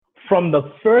From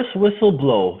the first whistle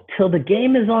blow till the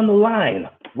game is on the line,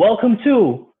 welcome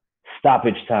to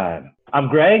Stoppage Time. I'm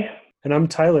Greg. And I'm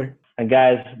Tyler. And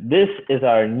guys, this is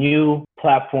our new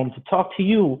platform to talk to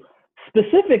you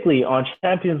specifically on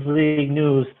Champions League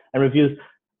news and reviews.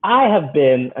 I have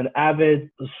been an avid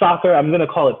soccer, I'm going to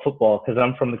call it football because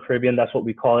I'm from the Caribbean. That's what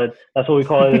we call it. That's what we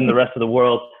call it in the rest of the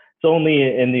world. It's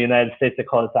only in the United States they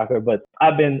call it soccer, but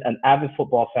I've been an avid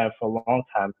football fan for a long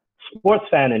time, sports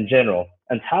fan in general.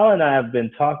 And Tyler and I have been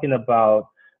talking about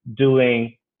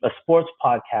doing a sports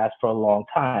podcast for a long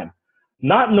time,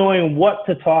 not knowing what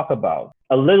to talk about.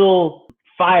 A little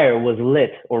fire was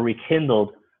lit or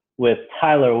rekindled with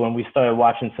Tyler when we started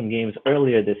watching some games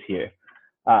earlier this year.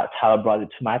 Tyler brought it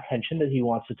to my attention that he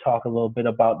wants to talk a little bit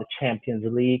about the Champions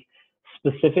League,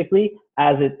 specifically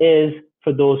as it is,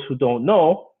 for those who don't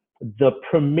know, the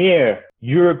premier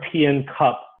European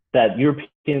Cup that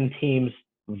European teams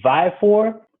vie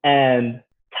for. And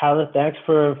Tyler, thanks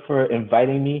for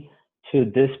inviting me to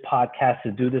this podcast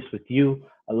to do this with you.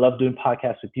 I love doing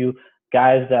podcasts with you.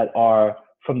 Guys that are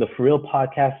from the For Real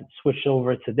podcast that switched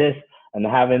over to this and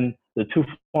having the two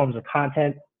forms of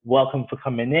content, welcome for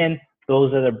coming in.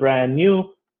 Those that are brand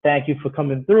new, thank you for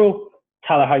coming through.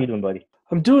 Tyler, how you doing, buddy?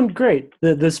 I'm doing great.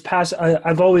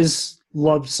 I've always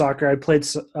loved soccer. I played,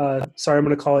 I'm going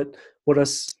to call it what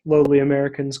us lowly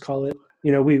Americans call it.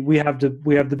 You know, we have to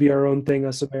be our own thing,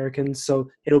 us Americans.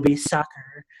 So it'll be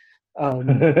soccer.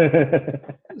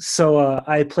 So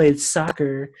I played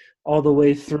soccer all the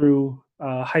way through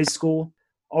high school.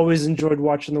 Always enjoyed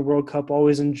watching the World Cup.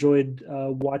 Always enjoyed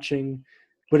watching,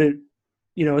 but it,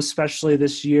 you know, especially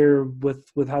this year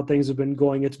with how things have been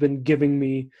going, it's been giving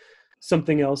me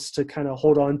something else to kind of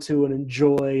hold on to and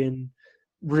enjoy and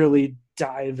really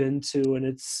dive into. And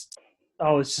it's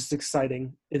just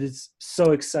exciting. It is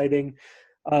so exciting.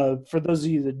 For those of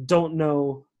you that don't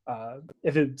know,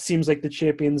 if it seems like the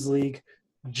Champions League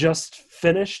just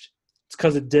finished, it's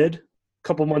because it did a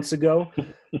couple months ago.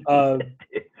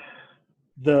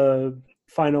 The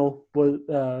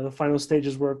final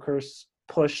stages were, of course,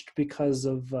 pushed because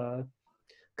of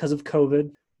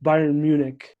COVID. Bayern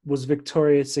Munich was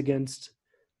victorious against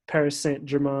Paris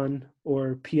Saint-Germain,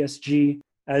 or PSG,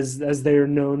 as they are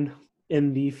known,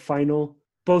 in the final.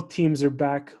 Both teams are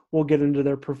back. We'll get into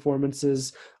their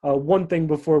performances. One thing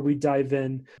before we dive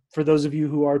in, for those of you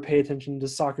who are paying attention to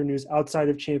soccer news outside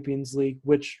of Champions League,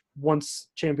 which once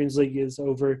Champions League is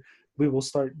over, we will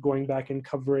start going back and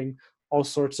covering all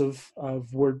sorts of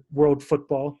world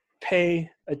football. Pay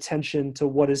attention to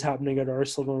what is happening at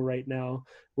Arsenal right now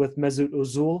with Mesut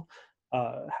Ozil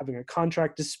having a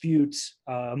contract dispute,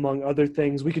 among other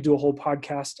things. We could do a whole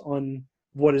podcast on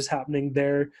what is happening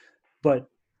there, but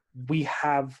we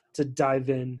have to dive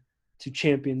in to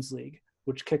Champions League,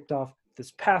 which kicked off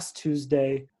this past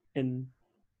Tuesday. And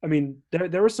I mean,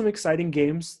 there were some exciting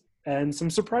games and some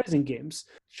surprising games.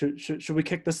 Should we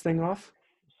kick this thing off?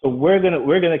 So we're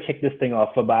gonna kick this thing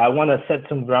off, but I want to set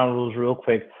some ground rules real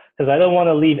quick because I don't want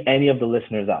to leave any of the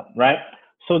listeners out, right?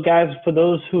 So guys, for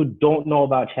those who don't know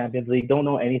about Champions League, don't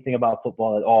know anything about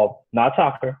football at all, not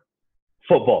soccer,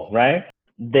 football, right?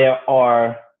 There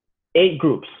are 8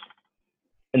 groups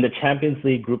in the Champions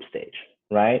League group stage,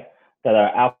 right, that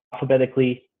are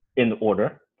alphabetically in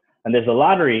order. And there's a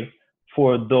lottery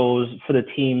for the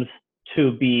teams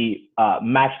to be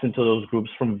matched into those groups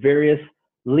from various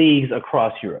leagues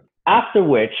across Europe. After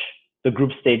which, the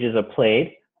group stages are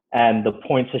played and the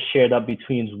points are shared up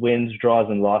between wins, draws,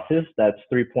 and losses. That's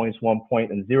 3 points, 1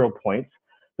 point, and 0 points.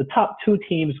 The top 2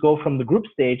 teams go from the group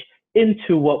stage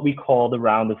into what we call the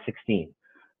round of 16.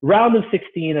 Round of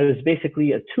 16 is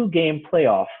basically a 2-game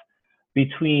playoff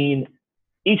between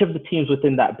each of the teams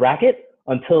within that bracket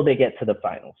until they get to the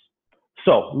finals.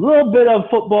 So a little bit of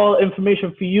football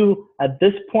information for you at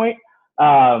this point.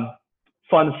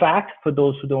 Fun fact for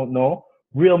those who don't know,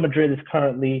 Real Madrid is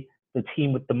currently the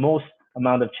team with the most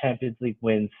amount of Champions League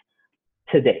wins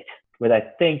to date, with I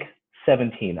think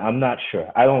 17. I'm not sure.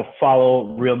 I don't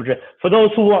follow Real Madrid. For those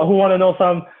who want to know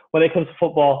something, when it comes to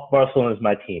football, Barcelona is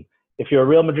my team. If you're a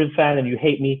Real Madrid fan and you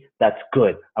hate me, that's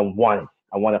good. I want it.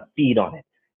 I want to feed on it.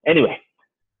 Anyway,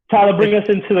 Tyler, bring us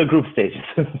into the group stages.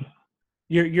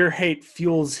 Your hate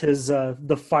fuels his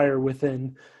the fire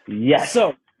within. Yes.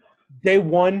 So, day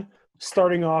 1,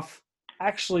 starting off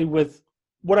actually with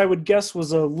what I would guess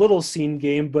was a little seen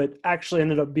game, but actually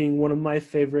ended up being one of my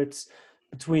favorites,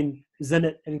 between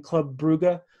Zenit and Club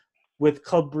Brugge, with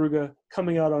Club Brugge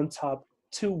coming out on top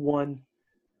 2-1.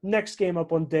 Next game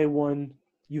up on day 1,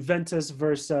 Juventus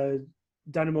versus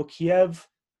Dynamo Kiev.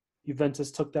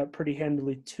 Juventus took that pretty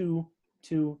handily,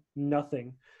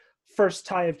 2-0. First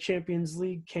tie of Champions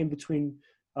League came between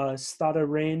Stade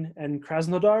Rennes and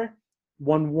Krasnodar,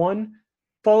 1-1,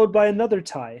 followed by another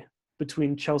tie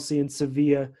between Chelsea and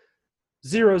Sevilla,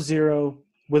 0-0,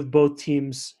 with both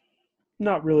teams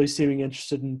not really seeming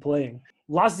interested in playing.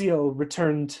 Lazio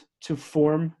returned to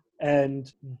form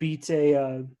and beat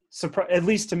at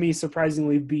least to me,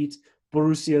 surprisingly beat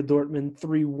Borussia Dortmund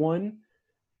 3-1.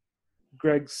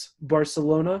 Greg's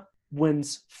Barcelona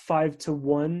wins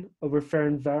 5-1 over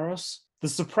Ferencváros. The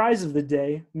surprise of the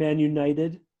day, Man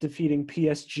United defeating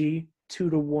PSG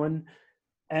 2-1,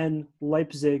 and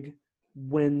Leipzig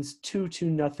wins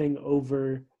 2-0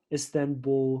 over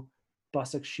Istanbul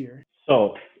Başakşehir.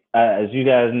 So, as you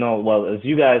guys know, as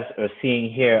you guys are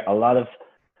seeing here, a lot of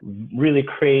really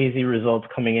crazy results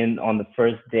coming in on the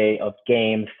first day of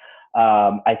games.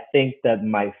 I think that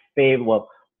my favorite,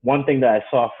 one thing that I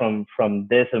saw from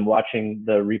this and watching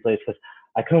the replays, because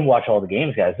I couldn't watch all the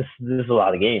games, guys. This is a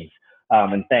lot of games.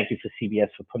 And thank you to CBS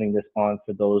for putting this on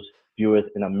for those viewers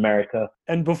in America.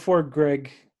 And before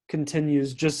Greg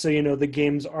continues, just so you know, the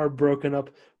games are broken up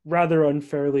rather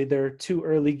unfairly. There are 2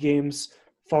 early games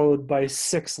followed by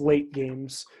 6 late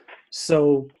games.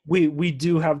 So we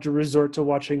do have to resort to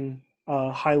watching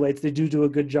highlights. They do a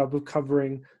good job of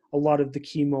covering a lot of the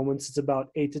key moments. It's about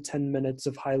 8 to 10 minutes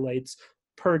of highlights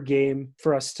per game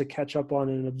for us to catch up on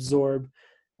and absorb.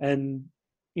 And,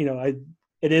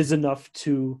 it is enough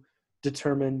to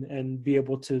determine and be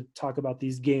able to talk about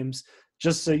these games,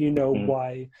 just so you know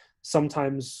why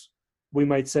sometimes we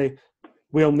might say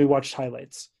we only watched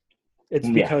highlights. It's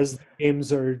because the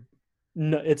games are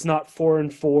it's not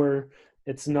 4-4.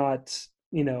 It's not,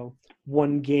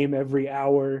 one game every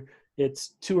hour.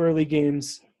 It's 2 early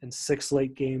games and 6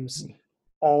 late games,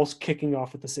 all kicking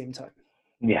off at the same time.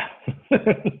 Yeah.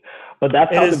 But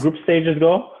that's how the group stages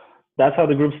go. That's how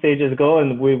the group stages go.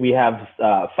 And we have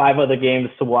 5 other games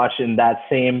to watch in that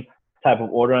same type of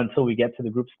order until we get to the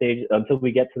group stage, until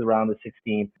we get to the round of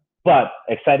 16. But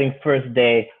exciting first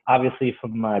day, obviously, for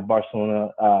my Barcelona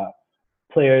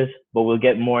players, but we'll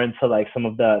get more into like some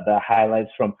of the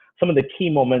highlights from some of the key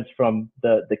moments from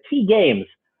the key games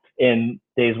in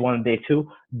days 1 and day 2.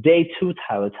 Day 2,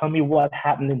 Tyler, tell me what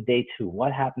happened in day 2.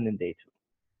 What happened in day 2?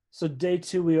 So day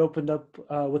 2, we opened up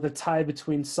with a tie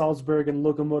between Salzburg and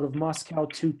Lokomotiv Moscow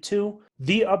 2-2.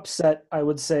 The upset, I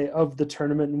would say, of the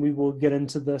tournament, and we will get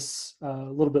into this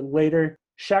a little bit later.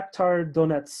 Shakhtar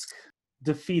Donetsk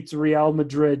defeats Real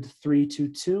Madrid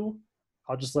 3-2.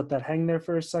 I'll just let that hang there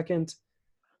for a second.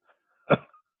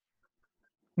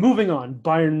 Moving on,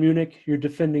 Bayern Munich, your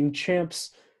defending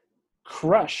champs,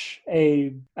 crush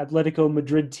a Atletico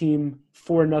Madrid team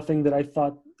 4-0 that I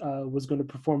thought was going to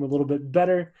perform a little bit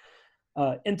better.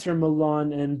 Inter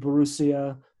Milan and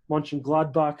Borussia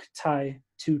Mönchengladbach tie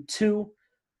 2-2.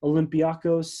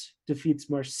 Olympiacos defeats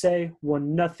Marseille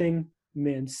 1-0.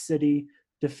 Man City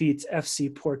defeats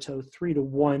FC Porto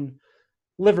 3-1.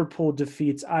 Liverpool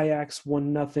defeats Ajax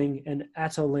 1-0, and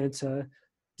Atalanta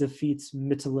defeats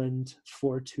Midtjylland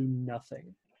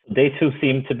 4-0. Day 2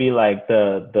 seemed to be like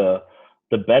the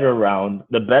better round,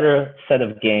 the better set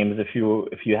of games. If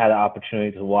you had an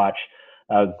opportunity to watch,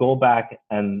 go back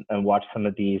and watch some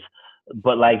of these.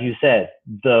 But like you said,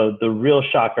 the real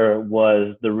shocker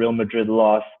was the Real Madrid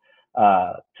loss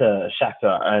to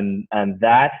Shakhtar, and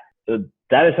that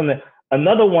is something.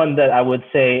 Another one that I would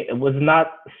say it was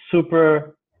not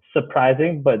super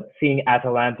surprising, but seeing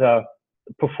Atalanta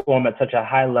perform at such a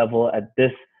high level at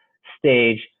this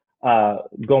stage,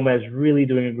 Gomez really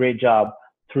doing a great job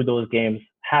through those games.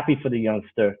 Happy for the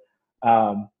youngster.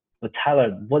 But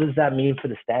Tyler, what does that mean for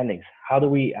the standings? How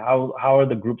are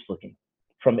the groups looking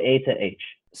from A to H?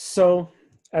 So,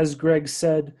 as Greg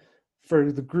said,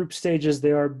 for the group stages,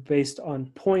 they are based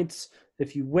on points.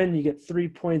 If you win, you get 3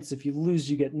 points. If you lose,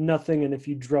 you get nothing. And if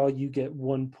you draw, you get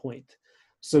 1 point.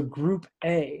 So Group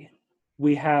A,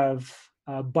 we have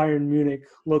Bayern Munich,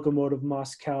 Lokomotiv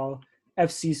Moscow,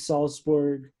 FC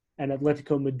Salzburg, and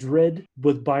Atletico Madrid,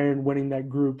 with Bayern winning that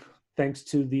group thanks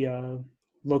to the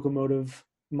Lokomotiv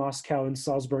Moscow and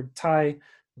Salzburg tie,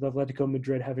 with Atletico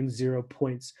Madrid having 0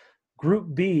 points.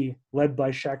 Group B, led by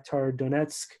Shakhtar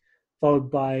Donetsk, followed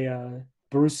by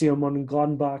Borussia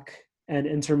Mönchengladbach and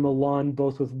Inter Milan,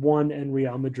 both with 1, and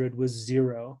Real Madrid with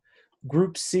 0.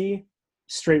 Group C,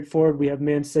 straightforward. We have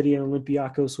Man City and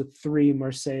Olympiacos with 3,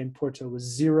 Marseille and Porto with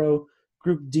 0.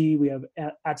 Group D, we have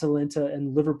Atalanta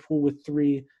and Liverpool with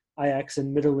 3, Ajax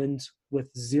and Midtjylland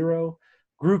with 0.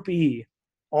 Group E,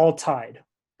 all tied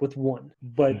with 1.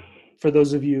 But for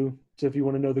those of you, so if you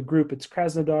want to know the group, it's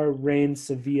Krasnodar, Rennes,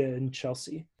 Sevilla, and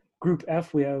Chelsea. Group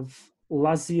F, we have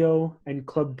Lazio and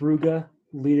Club Brugge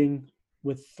leading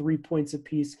with 3 points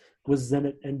apiece, with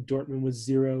Zenit and Dortmund with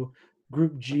 0.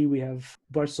 Group G, we have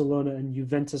Barcelona and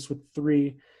Juventus with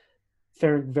 3,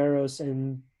 Ferencváros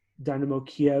and Dynamo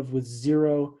Kiev with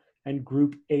 0, and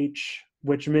Group H,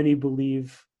 which many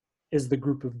believe is the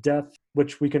group of death,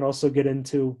 which we can also get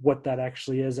into what that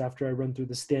actually is after I run through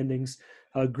the standings.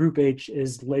 Group H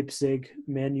is Leipzig,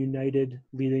 Man United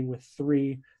leading with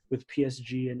 3, with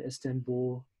PSG and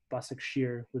Istanbul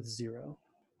Başakşehir with 0.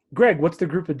 Greg, what's the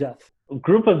group of death?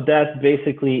 Group of death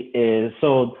basically is,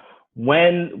 so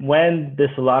when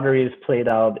this lottery is played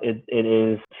out, it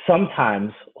is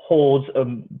sometimes holds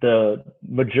the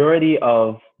majority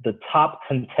of the top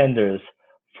contenders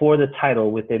for the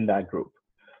title within that group.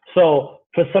 So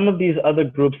for some of these other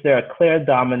groups, there are clear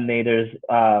dominators.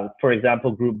 For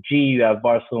example, Group G, you have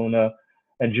Barcelona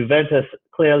and Juventus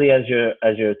clearly as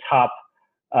your top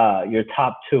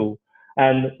 2,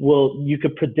 and you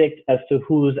could predict as to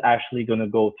who's actually going to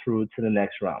go through to the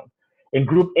next round. In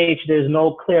Group H, there's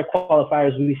no clear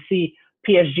qualifiers. We see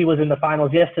PSG was in the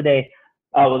finals yesterday.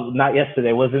 Not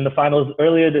yesterday, was in the finals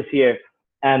earlier this year,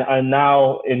 and are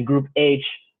now in Group H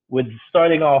with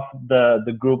starting off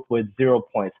the group with 0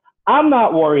 points. I'm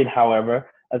not worried, however,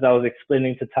 as I was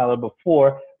explaining to Tyler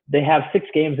before, they have 6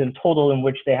 games in total in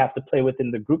which they have to play within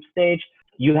the group stage.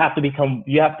 You have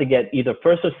to get either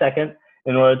first or second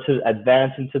in order to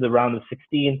advance into the round of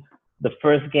 16. The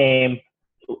first game,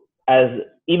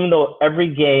 even though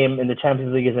every game in the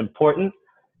Champions League is important,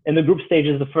 in the group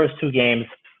stages, the first 2 games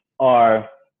are,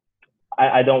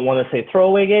 I don't want to say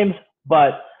throwaway games,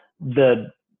 but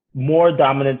the more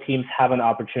dominant teams have an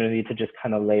opportunity to just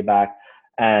kind of lay back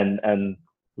and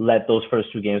let those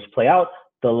first 2 games play out.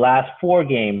 The last 4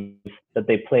 games that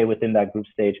they play within that group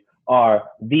stage are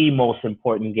the most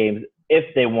important games if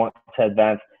they want to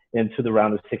advance into the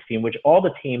round of 16, which all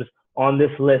the teams on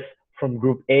this list from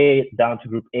Group A down to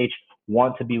Group H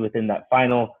want to be within that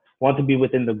final, want to be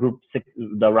within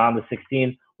the round of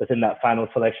 16, within that final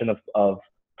selection of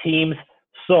teams.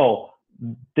 So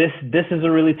this is a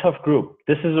really tough group.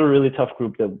 This is a really tough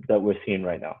group that we're seeing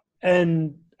right now.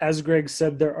 And as Greg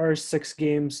said, there are 6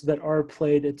 games that are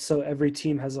played. So every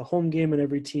team has a home game and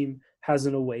every team has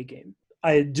an away game.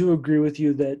 I do agree with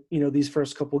you that, these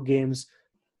first couple games,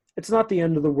 it's not the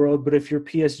end of the world, but if you're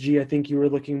PSG, I think you were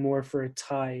looking more for a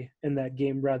tie in that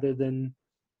game rather than,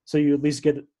 so you at least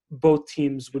get, both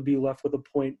teams would be left with a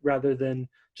point rather than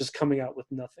just coming out with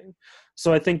nothing.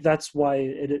 So I think that's why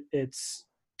it's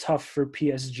tough for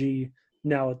PSG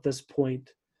now at this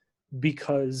point,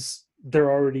 because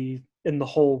they're already in the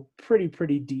hole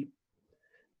pretty deep.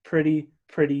 Pretty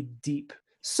deep.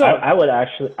 So I would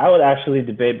actually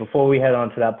debate, before we head on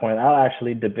to that point, I'll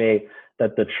actually debate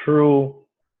that the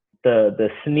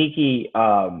sneaky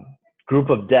group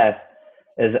of death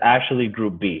is actually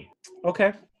Group B.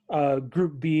 Okay.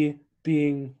 Group B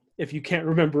being, if you can't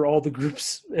remember all the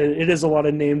groups, it is a lot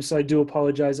of names, so I do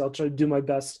apologize. I'll try to do my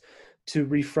best to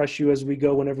refresh you as we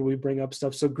go whenever we bring up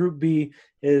stuff. So Group B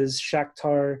is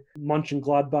Shakhtar,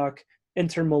 Mönchengladbach,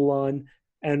 Inter Milan,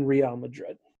 and Real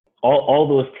Madrid. All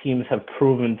those teams have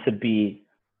proven to be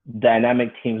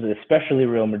dynamic teams, especially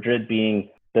Real Madrid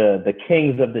being the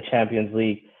kings of the Champions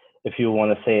League, if you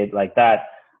want to say it like that.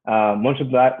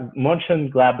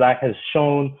 Mönchengladbach has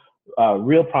shown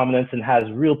real prominence and has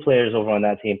real players over on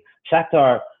that team.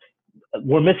 Shakhtar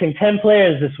were missing 10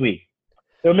 players this week.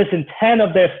 They're missing 10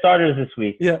 of their starters this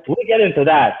week. Yeah. We'll get into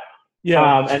that.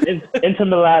 Yeah. And Inter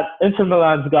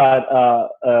Milan's got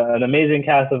an amazing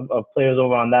cast of players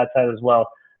over on that side as well.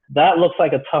 That looks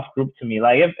like a tough group to me.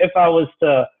 Like if I was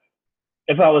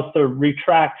to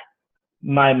retract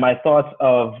my thoughts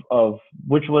of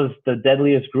which was the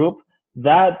deadliest group,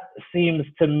 that seems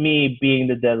to me being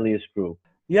the deadliest group.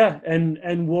 Yeah,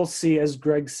 and we'll see. As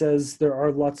Greg says, there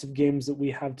are lots of games that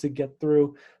we have to get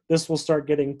through. This will start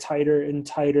getting tighter and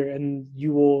tighter, and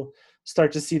you will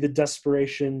start to see the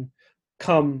desperation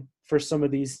come for some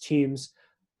of these teams.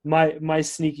 My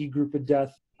sneaky group of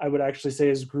death, I would actually say,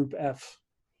 is Group F,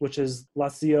 which is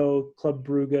Lazio, Club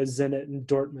Brugge, Zenit, and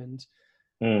Dortmund.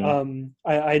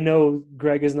 I know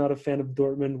Greg is not a fan of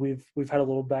Dortmund. We've had a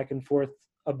little back and forth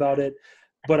about it,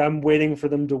 but I'm waiting for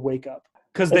them to wake up,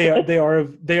 because they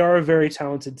are a very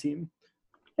talented team.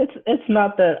 It's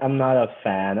not that I'm not a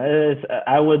fan.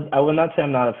 I would not say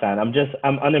I'm not a fan.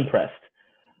 I'm unimpressed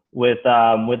with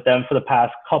them for the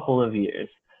past couple of years.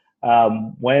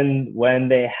 When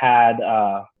they had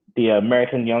the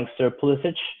American youngster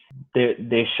Pulisic,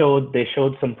 they showed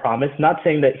some promise. Not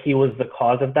saying that he was the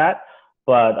cause of that,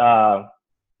 but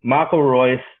Marco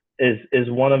Reus is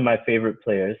one of my favorite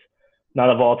players, not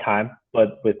of all time,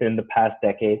 but within the past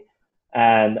decade.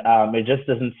 And it just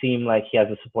doesn't seem like he has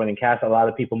a supporting cast. A lot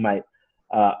of people might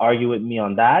argue with me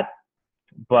on that.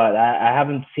 but I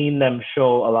haven't seen them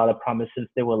show a lot of promise since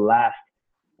they were last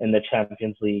in the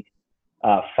Champions League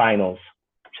finals,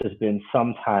 which has been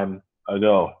some time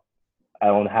ago. I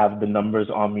don't have the numbers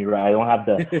on me right. I don't have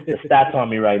the stats on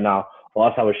me right now, or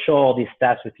else I would show all these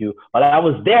stats with you. But I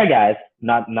was there, guys,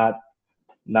 not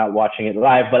watching it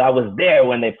live, but I was there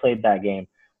when they played that game,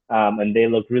 and they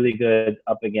looked really good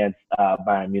up against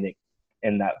Bayern Munich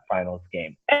in that finals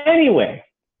game. Anyway,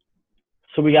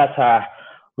 so we got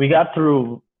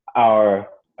through our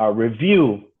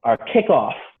review, our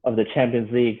kickoff of the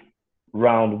Champions League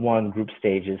round 1 group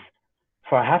stages.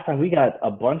 For our halftime, we got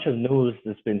a bunch of news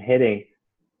that's been hitting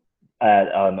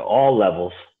on all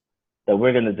levels that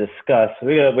we're going to discuss.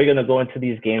 We're going to go into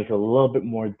these games with a little bit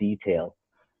more detail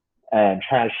and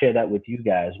try to share that with you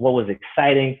guys. What was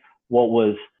exciting? What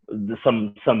was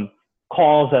some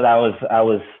calls that I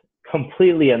was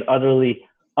completely and utterly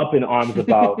up in arms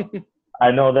about. I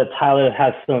know that Tyler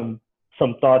has some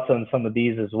thoughts on some of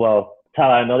these as well.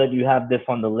 Tyler, I know that you have this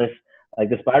on the list like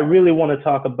this, but I really want to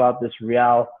talk about this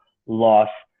Real loss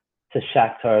to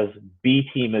Shakhtar's B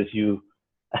team, as you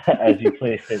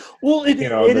place it. Well, it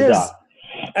is,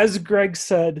 as Greg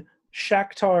said,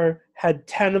 Shakhtar had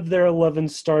 10 of their 11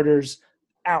 starters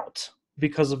out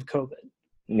because of COVID.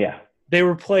 Yeah. They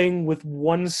were playing with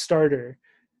one starter,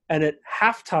 and at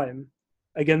halftime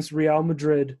against Real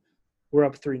Madrid, we're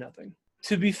up 3-0.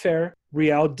 To be fair,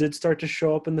 Real did start to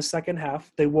show up in the second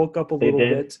half. They woke up a little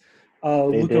bit.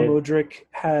 Luka Modric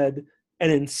had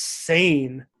an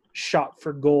insane shot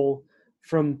for goal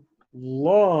from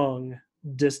long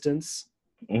distance.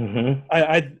 Mm-hmm.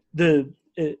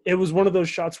 It was one of those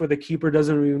shots where the keeper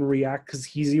doesn't even react because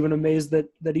he's even amazed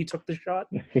that he took the shot.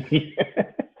 It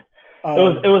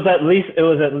was at least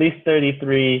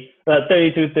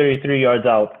 32-33 yards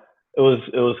out. It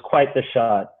was quite the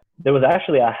shot. There was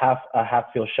actually a half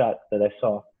field shot that I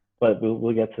saw, but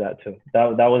we'll get to that too.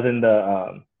 That was in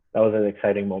the that was an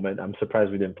exciting moment. I'm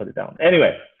surprised we didn't put it down.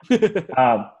 Anyway,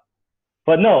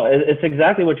 but no, it's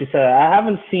exactly what you said. I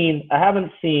haven't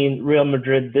seen Real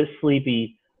Madrid this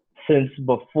sleepy since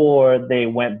before they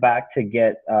went back to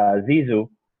get Zizou,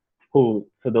 who,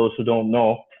 for those who don't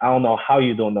know, I don't know how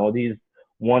you don't know. If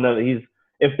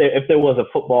there was a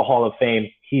football Hall of Fame,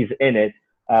 he's in it.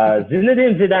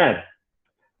 Zinedine Zidane,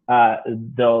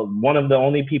 one of the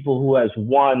only people who has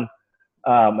won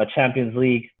a Champions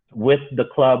League with the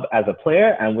club as a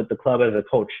player and with the club as a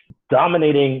coach.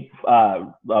 Dominating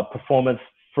performance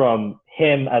from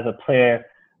him as a player.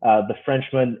 The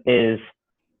Frenchman is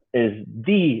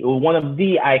one of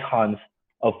the icons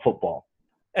of football.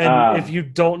 And if you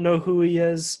don't know who he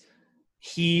is,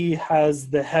 he has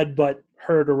the headbutt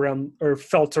heard around or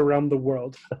felt around the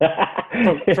world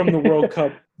from the World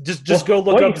Cup. Just go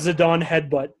look up Zidane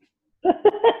headbutt.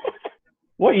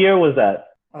 What year was that?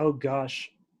 Oh gosh.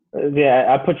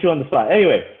 Yeah, I put you on the spot.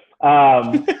 Anyway,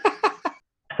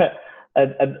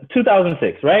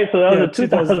 2006, right? So that was a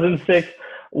 2006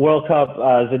 World Cup.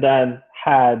 Zidane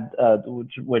had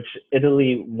which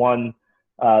Italy won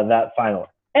that final.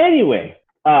 Anyway,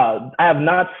 I have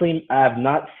not seen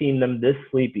them this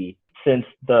sleepy since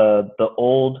the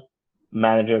old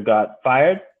manager got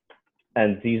fired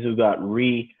and Zizou got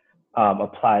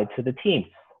applied to the team.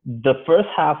 The first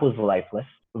half was lifeless.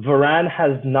 Varane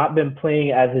has not been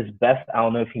playing at his best. I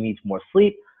don't know if he needs more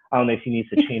sleep. I don't know if he needs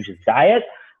to change his diet.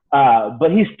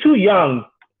 But he's too young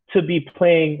to be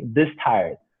playing this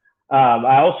tired.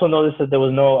 I also noticed that there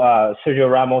was no Sergio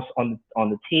Ramos on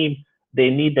the team. They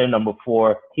need their number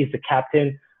 4. He's the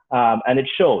captain, and it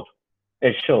showed.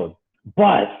 It showed.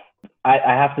 But I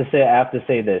have to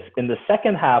say this. In the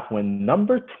second half, when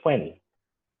number 20,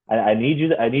 I need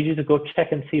you to go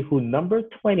check and see who number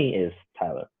 20 is,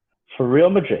 Tyler, for Real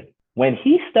Madrid. When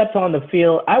he stepped on the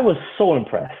field, I was so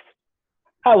impressed.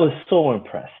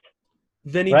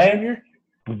 Vinny right?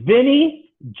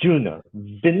 Jr.?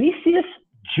 Vinicius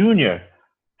Jr.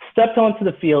 stepped onto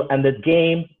the field and the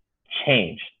game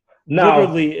changed. Now,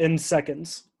 literally in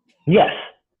seconds. Yes.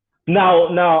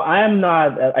 Now I am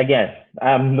not, again,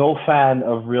 I am no fan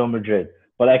of Real Madrid,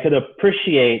 but I could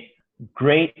appreciate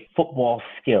great football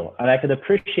skill and I could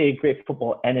appreciate great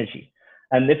football energy.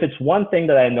 And if it's one thing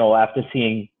that I know after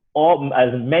seeing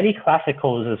as many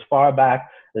Clásicos as far back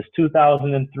as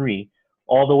 2003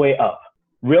 all the way up,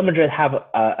 Real Madrid have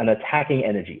an attacking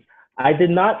energy. I did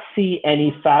not see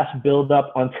any fast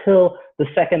build-up until the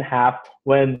second half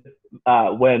when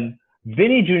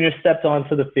Vinny Jr. stepped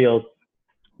onto the field.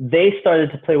 They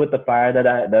started to play with the fire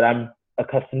that I'm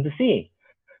accustomed to seeing.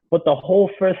 But the whole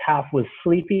first half was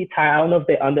sleepy. I don't know if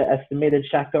they underestimated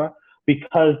Shakhtar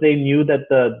because they knew that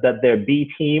their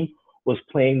B team was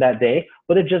playing that day.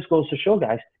 But it just goes to show,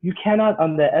 guys, you cannot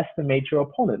underestimate your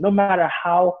opponent, no matter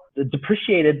how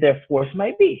depreciated their force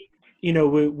might be. You know,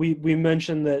 we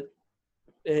mentioned that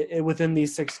within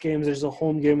these 6 games, there's a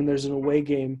home game and there's an away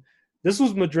game. This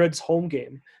was Madrid's home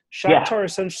game. Shakhtar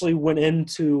essentially went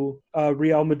into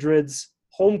Real Madrid's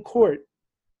home court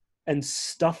and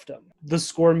stuffed them. The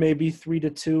score may be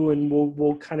 3-2, and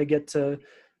we'll kind of get to,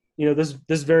 you know,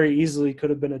 this very easily could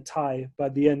have been a tie by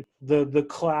the end. The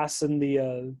class and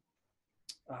the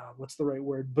what's the right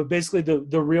word? But basically,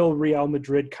 the real Real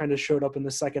Madrid kind of showed up in the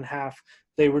second half.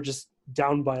 They were just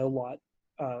down by a lot,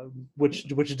 which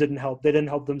didn't help. They didn't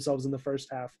help themselves in the first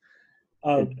half.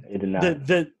 It did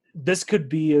not. This could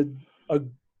be a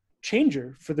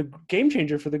changer for the game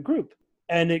changer for the group,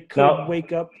 and it could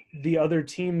wake up the other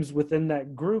teams within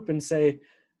that group and say,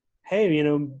 hey, you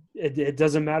know, it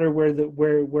doesn't matter where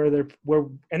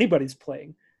anybody's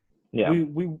playing. Yeah.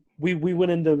 We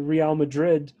went into Real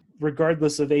Madrid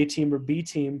regardless of A team or B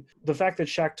team. The fact that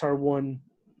Shakhtar won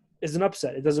is an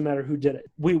upset. It doesn't matter who did it.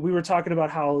 We were talking about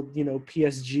how, you know,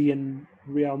 PSG and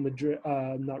Real Madrid,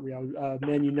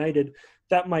 Man United,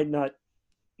 that might not,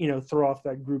 you know, throw off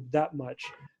that group that much.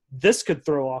 This could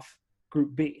throw off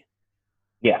Group B.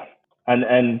 Yeah,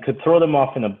 and could throw them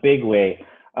off in a big way.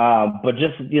 But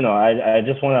just, you know, I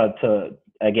just wanted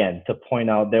to point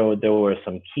out there were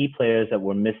some key players that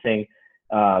were missing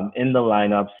in the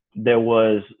lineups. There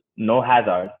was no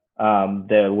Hazard.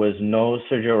 There was no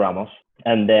Sergio Ramos.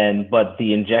 But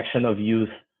the injection of youth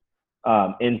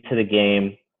into the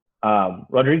game.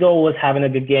 Rodrigo was having a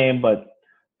good game, but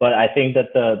I think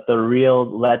that the real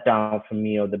letdown for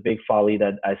me, or the big folly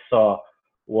that I saw,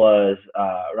 was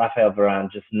Rafael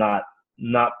Varane just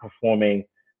not performing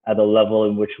at the level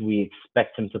in which we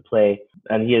expect him to play.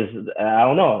 And he is, I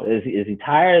don't know, is he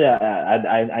tired?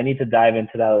 I need to dive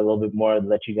into that a little bit more and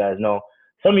let you guys know.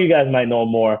 Some of you guys might know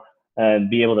more and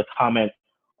be able to comment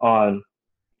on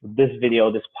this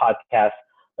video, this podcast,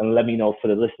 and let me know, for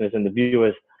the listeners and the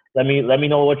viewers, let me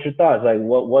know what your thoughts, like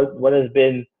what has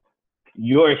been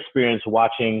your experience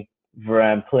watching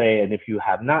Varane play. And if you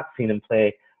have not seen him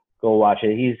play, go watch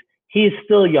it. He's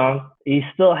still young. He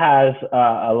still has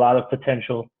a lot of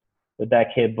potential with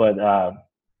that kid, but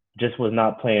just was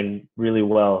not playing really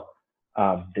well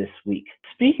this week.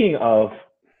 Speaking of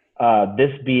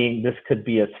this could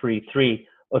be a 3-3,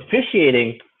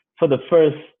 officiating for the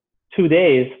first 2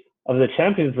 days of the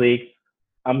Champions League,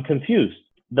 I'm confused.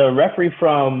 The referee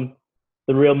from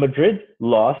the Real Madrid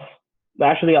loss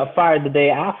actually got fired the day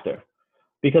after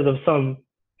because of some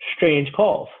strange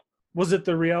calls. Was it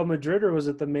the Real Madrid or was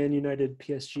it the Man United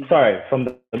PSG game? Sorry,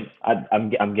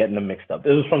 I'm getting them mixed up.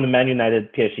 It was from the Man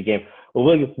United PSG game.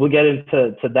 We'll get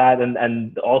into that,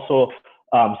 and also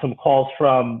some calls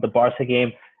from the Barca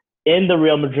game. In the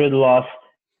Real Madrid loss,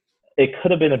 it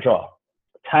could have been a draw.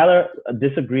 Tyler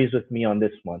disagrees with me on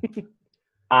this one.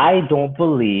 I don't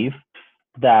believe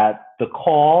that the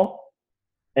call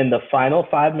in the final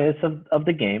 5 minutes of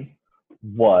the game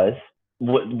was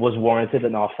warranted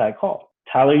an offside call.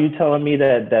 Tyler, you telling me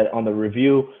that on the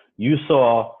review you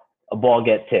saw a ball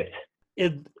get tipped?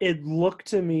 It looked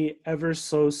to me ever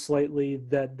so slightly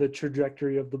that the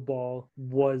trajectory of the ball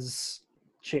was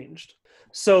changed.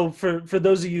 So for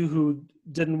those of you who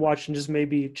didn't watch and just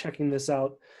maybe checking this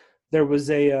out, there was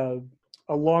a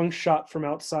long shot from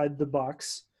outside the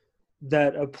box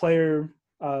that a player,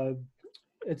 I'm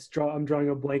drawing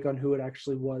a blank on who it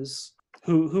actually was,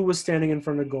 who was standing in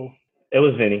front of goal. It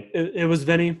was Vinny. It was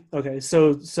Vinny. Okay,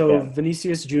 so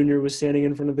Vinicius Jr. was standing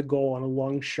in front of the goal on a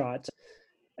long shot,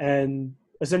 and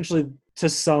essentially to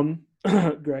some,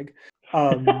 Greg,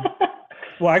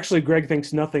 well, actually, Greg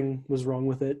thinks nothing was wrong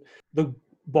with it. The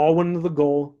ball went into the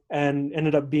goal and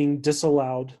ended up being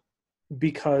disallowed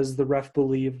because the ref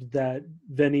believed that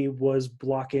Vinny was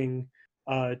blocking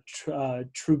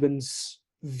Trubin's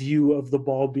view of the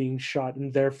ball being shot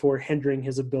and therefore hindering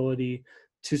his ability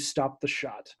to stop the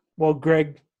shot. Well,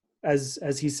 Greg, as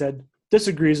he said,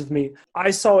 disagrees with me.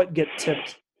 I saw it get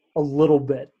tipped a little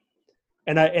bit,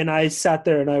 and I sat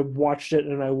there and I watched it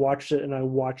and I watched it and I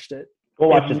watched it. Go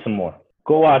watch it some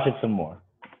more.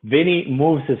 Vinny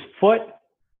moves his foot,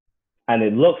 and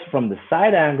it looks from the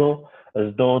side angle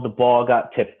as though the ball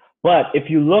got tipped. But if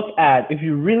you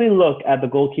really look at the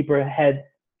goalkeeper head,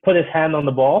 put his hand on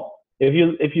the ball. If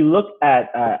you look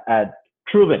at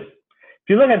Trubin,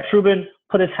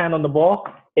 put his hand on the ball,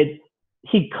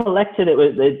 he collected it.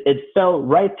 It fell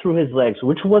right through his legs,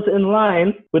 which was in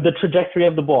line with the trajectory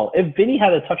of the ball. If Vinny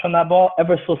had a touch on that ball,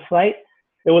 ever so slight,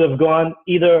 it would have gone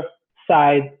either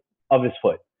side of his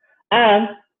foot. And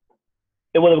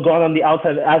it would have gone on the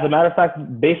outside. As a matter of fact,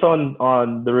 based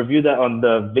on the review on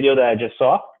the video that I just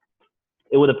saw,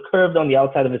 it would have curved on the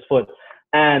outside of his foot,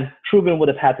 and Trubin would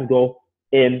have had to go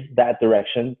in that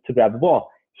direction to grab the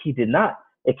ball. He did not.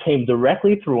 It came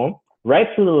directly through him, right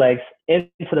through the legs, into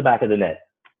the back of the net.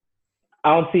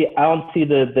 I don't see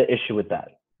the issue with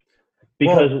that,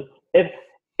 because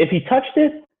if he touched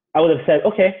it, I would have said,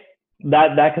 okay,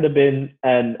 that could have been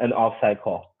an offside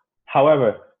call.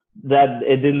 However, that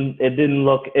it didn't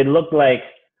look. It looked like,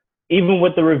 even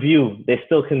with the review, they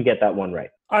still couldn't get that one right.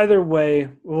 Either way,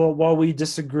 well, while we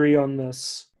disagree on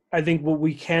this, I think what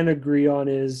we can agree on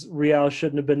is Real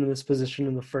shouldn't have been in this position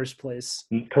in the first place.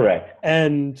 Correct.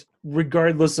 And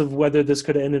regardless of whether this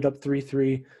could have ended up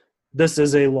 3-3, this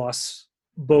is a loss,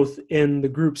 both in the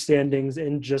group standings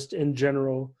and just in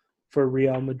general for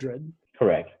Real Madrid.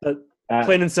 Correct.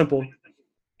 Plain and simple.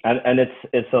 And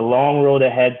it's a long road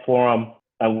ahead for them.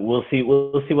 And we'll see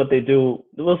what they do.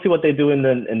 We'll see what they do in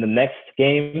the next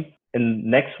game in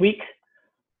next week,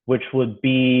 which would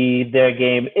be, their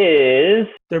game is,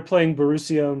 they're playing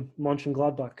Borussia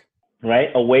Mönchengladbach, right,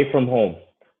 away from home.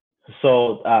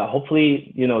 So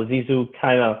hopefully, Zizou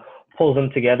kind of pulls them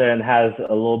together and has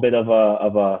a little bit of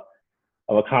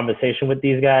a conversation with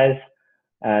these guys,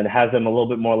 and has them a little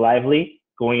bit more lively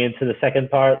going into the second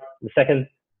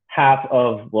half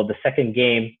of the second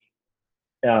game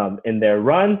in their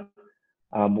run.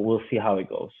 We'll see how it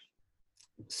goes.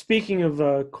 Speaking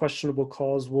of questionable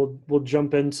calls, we'll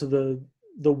jump into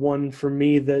the one for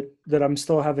me that I'm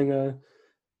still having a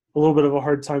little bit of a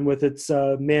hard time with. It's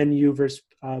Man U versus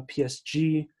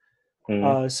PSG.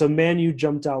 Mm-hmm. So Man U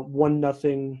jumped out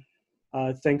 1-0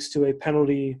 thanks to a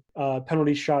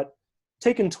penalty shot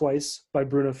taken twice by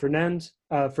Bruno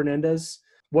Fernandes.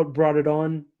 What brought it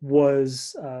on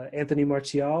was Anthony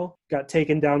Martial got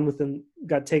taken down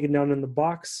in the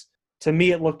box. To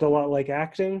me, it looked a lot like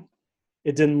acting.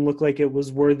 It didn't look like it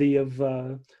was worthy of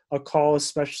a call,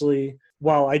 especially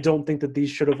while I don't think that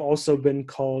these should have also been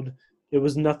called. It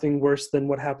was nothing worse than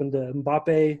what happened to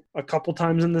Mbappe a couple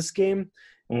times in this game.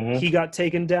 Mm-hmm. He got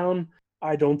taken down.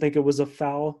 I don't think it was a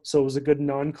foul, so it was a good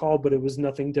non-call, but it was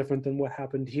nothing different than what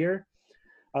happened here,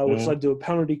 which led to a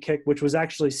penalty kick, which was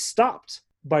actually stopped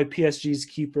by PSG's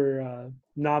keeper,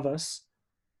 Navas,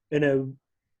 in an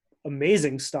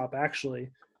amazing stop,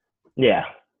 actually. Yeah.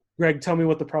 Greg, tell me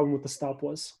what the problem with the stop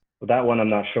was. Well, that one I'm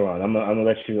not sure on. I'm gonna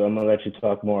let you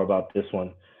talk more about this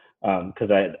one, because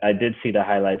I did see the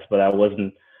highlights, but I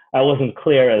wasn't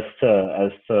clear as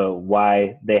to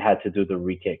why they had to do the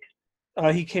re-kick.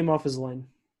 He came off his line.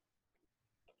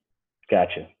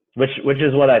 Gotcha. Which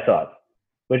is what I thought.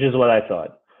 But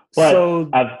so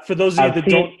for those of you that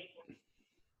don't,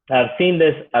 I've seen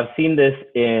this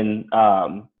in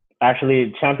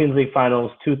actually Champions League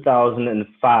Finals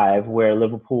 2005, where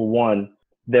Liverpool won.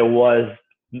 There was,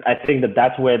 I think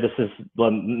that's where this is.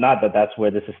 Well, not that that's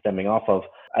where this is stemming off of.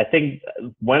 I think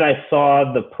when I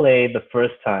saw the play the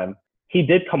first time, he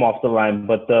did come off the line,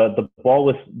 but the ball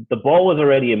was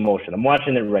already in motion. I'm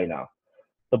watching it right now.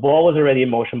 The ball was already in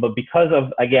motion, but because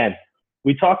of, again,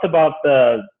 we talked about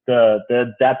the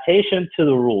adaptation to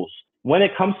the rules. When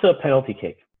it comes to a penalty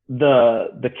kick,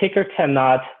 the kicker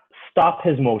cannot stop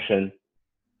his motion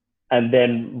and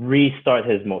then restart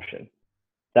his motion.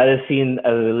 That is seen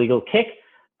as an illegal kick.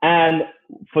 And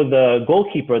for the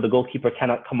goalkeeper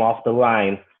cannot come off the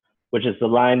line, which is the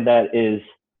line that is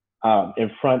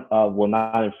in front of, well,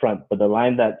 not in front, but the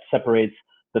line that separates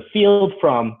the field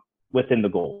from within the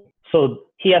goal. So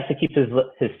he has to keep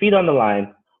his feet on the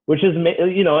line, which is,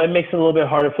 it makes it a little bit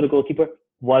harder for the goalkeeper,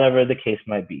 whatever the case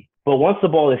might be. But once the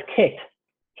ball is kicked,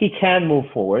 he can move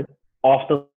forward off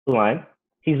the line.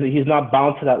 He's not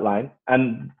bound to that line.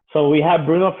 And so we have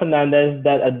Bruno Fernandes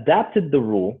that adapted the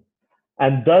rule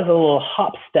and does a little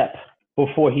hop step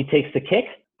before he takes the kick.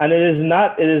 And it is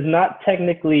not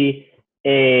technically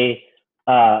an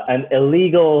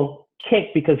illegal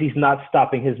kick because he's not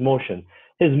stopping his motion.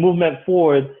 His movement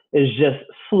forward is just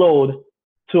slowed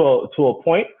to a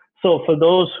point. So for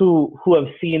those who have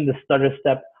seen the stutter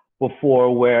step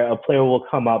before, where a player will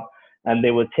come up and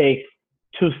they would take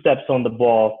 2 steps on the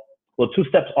ball, 2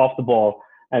 steps off the ball,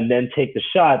 and then take the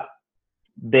shot,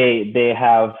 they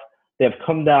have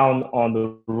come down on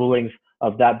the rulings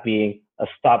of that being a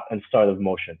stop and start of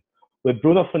motion. With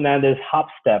Bruno Fernandes' hop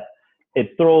step,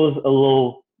 it throws a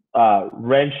little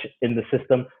wrench in the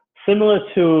system, similar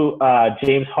to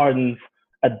James Harden's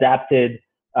adapted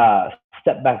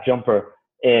step back jumper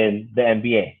in the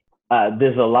NBA. I'm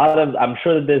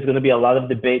sure that there's going to be a lot of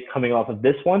debate coming off of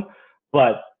this one,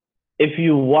 but if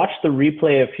you watch the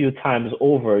replay a few times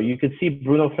over, you could see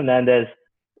Bruno Fernandes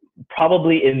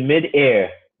probably in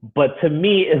midair but to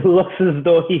me, it looks as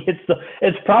though he hits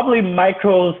it's probably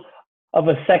micros of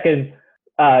a second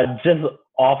just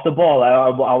off the ball.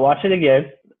 I'll watch it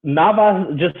again.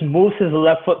 Navas just moves his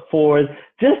left foot forward,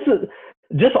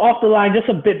 just off the line, just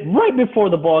a bit right before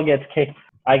the ball gets kicked.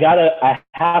 I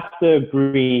have to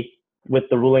agree with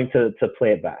the ruling to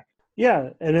play it back. Yeah,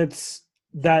 and it's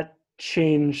that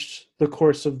changed the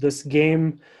course of this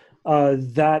game.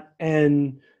 That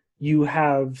and you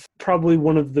have probably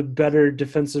one of the better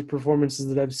defensive performances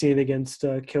that I've seen against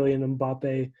Kylian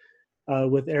Mbappe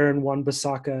with Aaron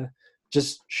Wan-Bissaka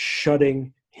just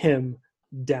shutting him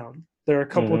down. There are a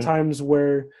couple of times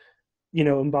where,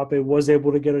 Mbappe was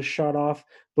able to get a shot off,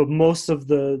 but most of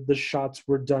the shots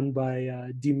were done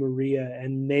by Di Maria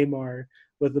and Neymar,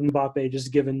 with Mbappe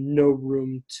just given no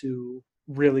room to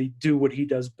really do what he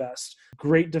does best.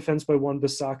 Great defense by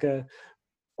Wan-Bissaka.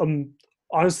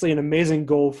 Honestly, an amazing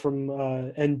goal from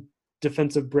and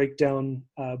defensive breakdown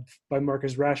by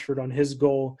Marcus Rashford on his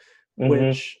goal,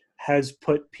 which has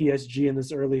put PSG in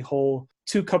this early hole.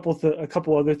 A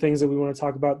couple other things that we want to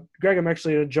talk about. Greg, I'm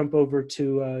actually going to jump over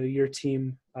to your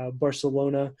team,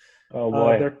 Barcelona. Oh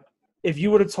boy! If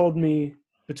you would have told me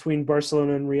between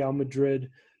Barcelona and Real Madrid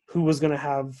who was going to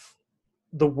have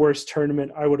the worst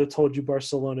tournament, I would have told you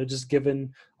Barcelona, just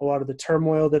given a lot of the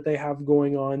turmoil that they have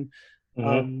going on.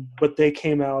 But they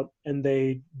came out and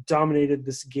they dominated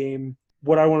this game.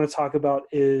 What I want to talk about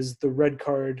is the red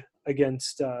card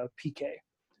against Piqué,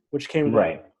 which came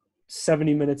right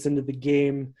 70 minutes into the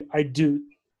game. I do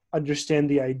understand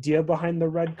the idea behind the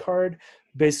red card.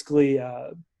 Basically,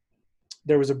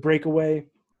 there was a breakaway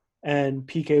and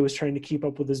Piqué was trying to keep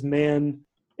up with his man.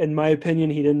 In my opinion,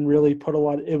 he didn't really put a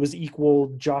lot. It was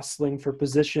equal jostling for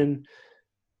position.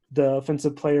 The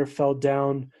offensive player fell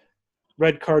down.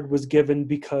 Red card was given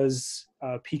because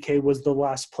Piqué was the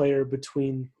last player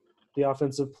between the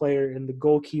offensive player and the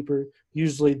goalkeeper.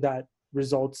 Usually that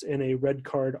results in a red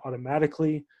card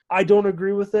automatically. I don't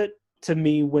agree with it. To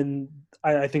me, when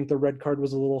I think the red card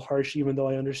was a little harsh, even though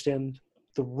I understand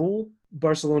the rule.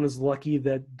 Barcelona's lucky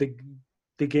that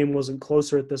the game wasn't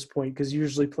closer at this point, because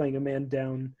usually playing a man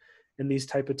down in these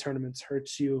type of tournaments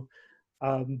hurts you.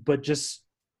 But just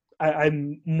I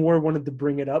more wanted to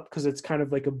bring it up because it's kind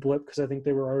of like a blip, because I think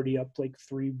they were already up like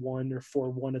 3-1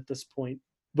 or 4-1 at this point.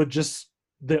 But just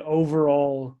the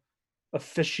overall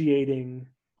officiating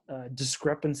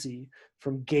discrepancy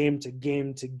from game to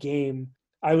game to game.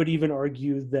 I would even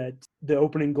argue that the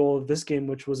opening goal of this game,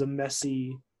 which was a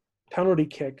Messi penalty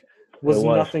kick, was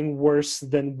nothing worse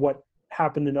than what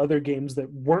happened in other games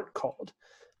that weren't called.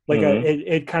 Like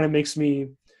it kind of makes me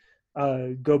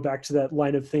go back to that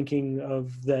line of thinking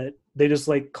of that they just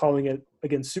like calling it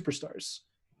against superstars.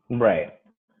 Right.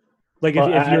 Like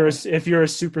if you're a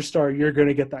superstar, you're going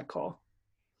to get that call.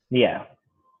 Yeah.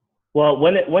 Well,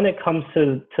 when it comes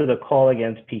to the call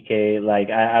against Piqué, like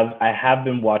I have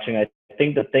been watching. I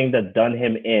think the thing that done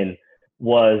him in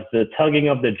was the tugging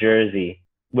of the jersey,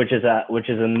 which is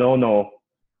a no-no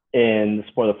in the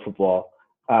sport of football.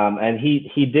 And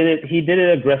he did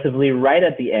it aggressively right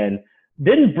at the end.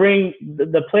 Didn't bring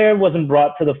the player wasn't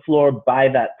brought to the floor by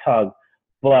that tug,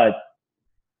 but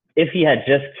if he had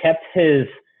just kept his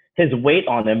weight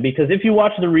on him, because if you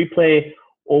watch the replay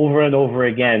over and over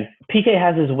again, Piqué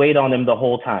has his weight on him the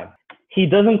whole time. He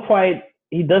doesn't quite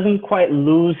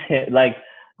lose him. Like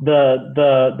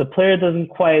the player doesn't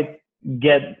quite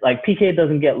get, like Piqué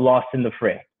doesn't get lost in the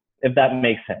fray, if that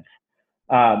makes sense.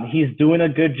 He's doing a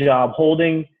good job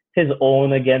holding his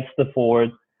own against the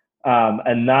forward,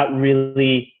 and not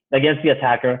really against the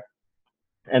attacker,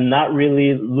 and not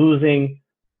really losing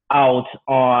out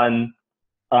on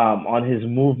his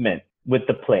movement with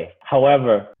the play.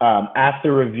 However,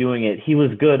 after reviewing it, he was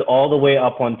good all the way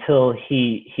up until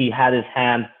he had his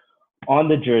hand on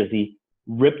the jersey,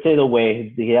 ripped it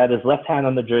away. He had his left hand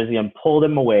on the jersey and pulled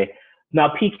him away. Now,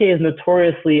 Piqué is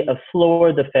notoriously a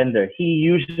slower defender. He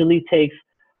usually takes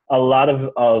a lot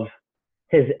of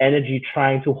his energy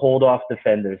trying to hold off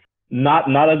defenders. Not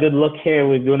a good look here.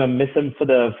 We're going to miss him for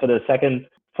this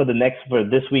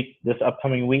week, this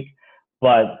upcoming week.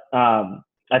 But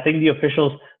I think the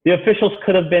officials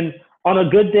could have been, on a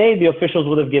good day, the officials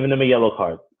would have given him a yellow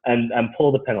card and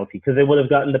pulled the penalty, because they would have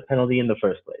gotten the penalty in the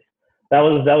first place. That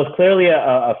was clearly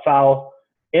a foul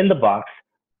in the box.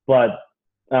 But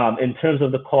in terms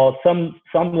of the call, some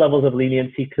levels of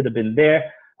leniency could have been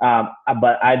there.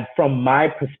 But from my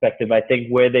perspective, I think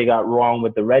where they got wrong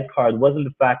with the red card wasn't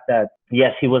the fact that,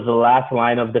 yes, he was the last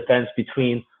line of defense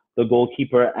between the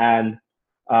goalkeeper and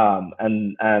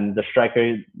the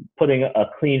striker, putting a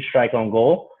clean strike on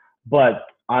goal. But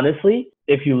honestly,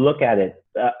 if you look at it,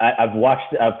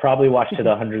 I've probably watched it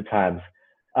 100 times.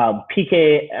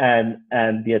 PK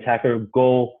and the attacker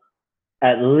go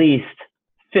at least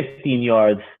 15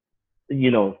 yards,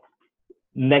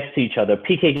 next to each other.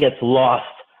 PK gets lost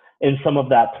in some of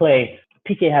that play.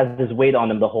 PK has his weight on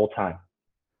him the whole time,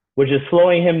 which is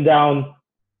slowing him down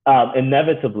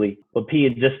inevitably. But P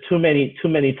just too many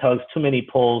tugs, too many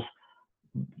pulls,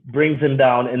 brings him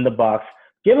down in the box.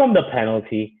 Give him the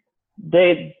penalty.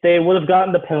 They would have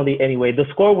gotten the penalty anyway. The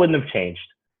score wouldn't have changed.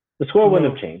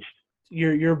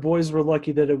 Your boys were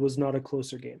lucky that it was not a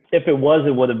closer game. If it was,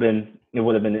 it would have been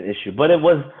an issue. But it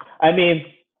was. I mean,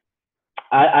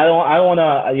 I don't want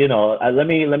to. Let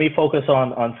me focus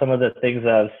on some of the things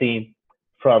that I've seen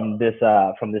from this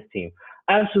team.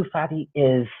 Ansu Fati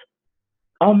is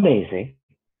amazing.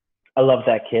 I love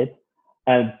that kid.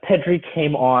 And Pedri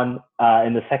came on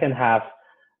in the second half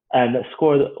and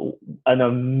scored an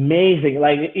amazing.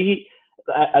 It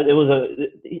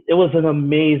was an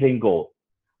amazing goal.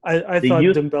 I thought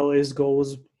Dembele's goal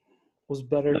was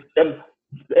better.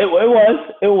 It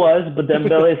was, but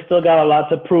Dembele still got a lot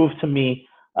to prove to me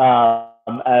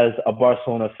as a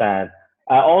Barcelona fan.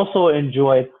 I also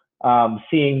enjoyed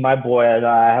seeing my boy, and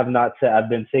I've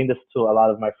been saying this to a lot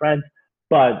of my friends,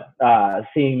 but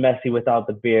seeing Messi without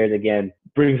the beard again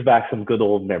brings back some good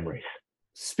old memories.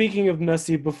 Speaking of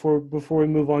Messi, before we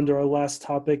move on to our last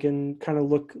topic and kind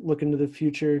of look into the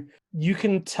future, you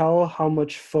can tell how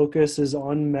much focus is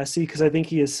on Messi because I think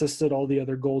he assisted all the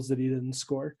other goals that he didn't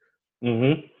score.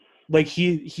 Mm-hmm. Like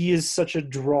he is such a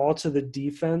draw to the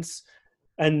defense,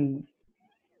 and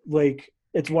like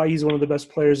it's why he's one of the best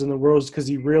players in the world because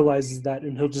he realizes that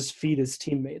and he'll just feed his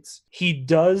teammates. He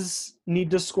does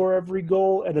need to score every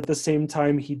goal, and at the same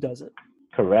time, he doesn't.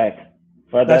 Correct.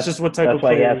 Well, that's just what type of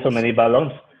player. That's why he has so many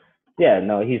ballons. Yeah,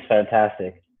 no, he's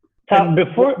fantastic. Tom,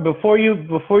 before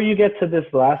you get to this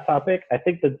last topic, I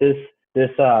think that this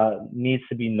needs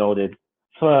to be noted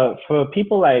for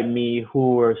people like me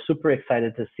who were super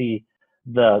excited to see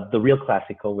the real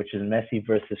Clásico, which is Messi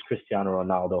versus Cristiano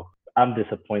Ronaldo. I'm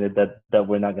disappointed that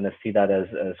we're not going to see that as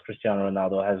Cristiano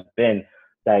Ronaldo has been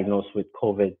diagnosed with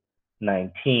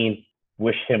COVID-19.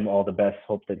 Wish him all the best.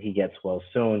 Hope that he gets well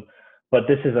soon. But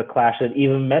this is a clash that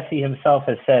even Messi himself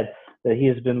has said that he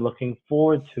has been looking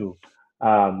forward to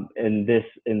in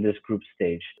this group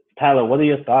stage. Tyler, what are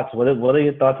your thoughts? What are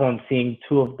your thoughts on seeing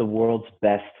two of the world's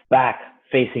best back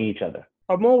facing each other?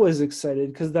 I'm always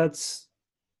excited because that's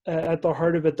at the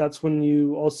heart of it. That's when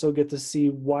you also get to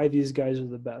see why these guys are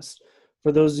the best.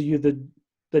 For those of you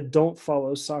that don't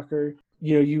follow soccer,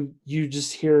 you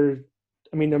just hear.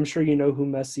 I mean, I'm sure you know who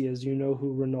Messi is. You know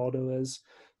who Ronaldo is.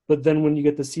 But then when you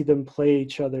get to see them play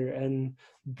each other and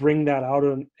bring that out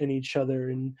in each other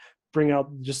and bring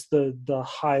out just the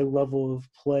high level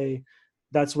of play,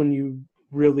 that's when you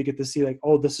really get to see like,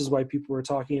 oh, this is why people were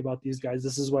talking about these guys.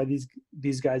 This is why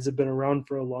these guys have been around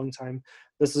for a long time.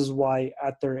 This is why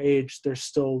at their age they're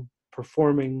still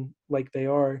performing like they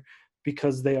are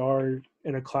because they are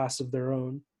in a class of their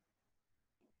own.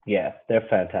 Yeah, they're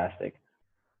fantastic.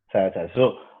 Fantastic.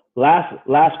 So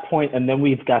last point, and then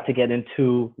we've got to get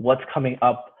into what's coming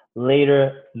up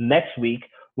later next week,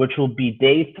 which will be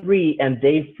day 3 and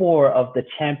day 4 of the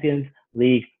Champions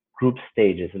League group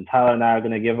stages. And Tyler and I are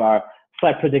going to give our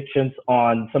slight predictions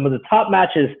on some of the top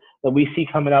matches that we see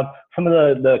coming up, some of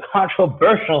the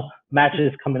controversial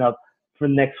matches coming up for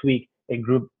next week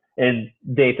in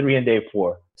day 3 and day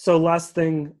 4. So last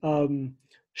thing,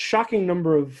 shocking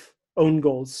number of own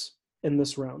goals in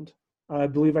this round. I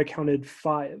believe I counted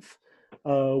 5.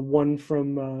 One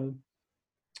from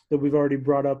that we've already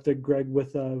brought up, that Greg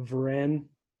with Varane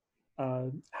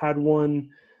had one.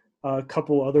 A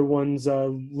couple other ones.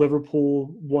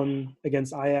 Liverpool won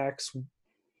against Ajax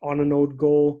on an own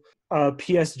goal.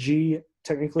 PSG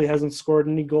technically hasn't scored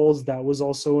any goals. That was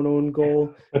also an own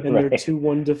goal in their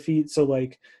 2-1 defeat. So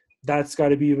like that's got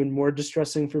to be even more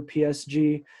distressing for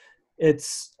PSG.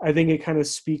 I think it kind of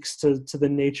speaks to the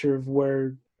nature of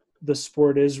where the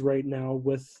sport is right now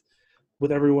with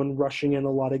everyone rushing in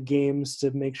a lot of games to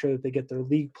make sure that they get their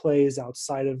league plays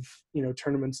outside of,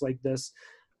 tournaments like this.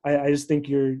 I just think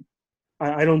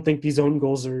I don't think these own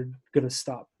goals are going to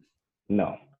stop.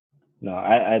 No,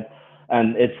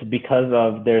 and it's because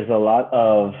of,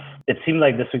 it seemed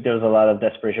like this week there was a lot of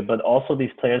desperation, but also these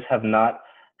players have not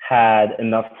had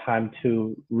enough time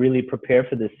to really prepare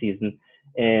for this season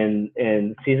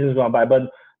in seasons gone by.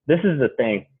 But this is the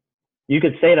thing. You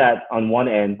could say that on one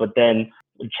end, but then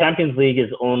the Champions League is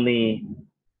only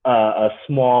a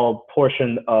small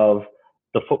portion of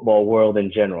the football world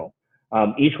in general.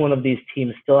 Each one of these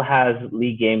teams still has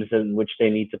league games in which they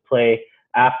need to play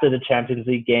after the Champions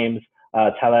League games.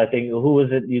 Tyler, I think, who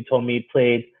was it you told me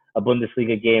played a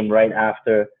Bundesliga game right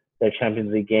after their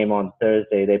Champions League game on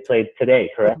Thursday. They played today,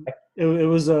 correct? It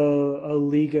was a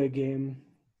Liga game.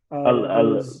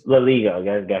 La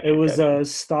Liga. It was Gotcha.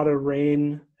 Stade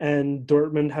Rennes, and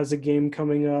Dortmund has a game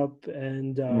coming up,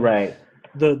 and Right.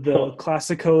 the So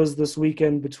Clasico is this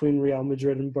weekend between Real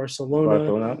Madrid and Barcelona.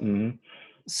 Barcelona. Mm-hmm.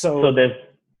 So So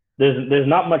there's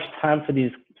not much time for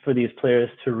these players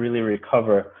to really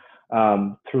recover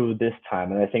through this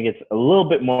time, and I think it's a little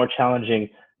bit more challenging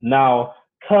now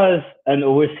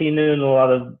and we're seeing it in a lot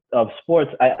of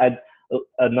sports.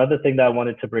 Another thing that I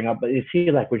wanted to bring up, but you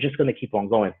see, like, we're just gonna keep on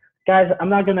going, guys. I'm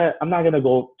not gonna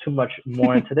go too much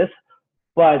more into this,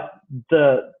 but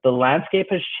the landscape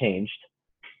has changed.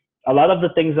 A lot of the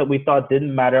things that we thought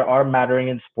didn't matter are mattering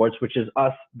in sports, which is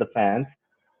us, the fans.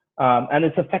 And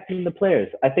it's affecting the players.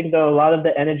 I think that a lot of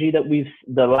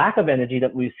the lack of energy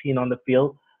that we've seen on the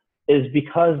field is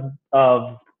because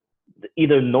of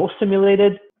either no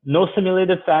simulated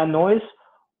fan noise,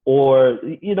 or,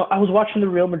 I was watching the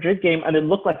Real Madrid game and it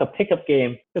looked like a pickup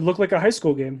game. it looked like a high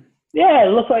school game. Yeah, it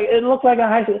looked like a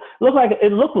high school.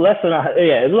 It looked less than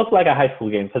it looked like a high school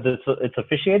game because it's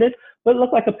officiated, but it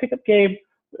looked like a pickup game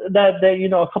that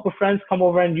a couple friends come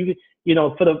over and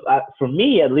for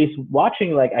me at least,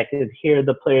 watching, like, I could hear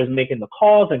the players making the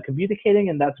calls and communicating,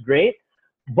 and that's great.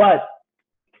 But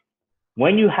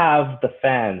when you have the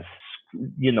fans,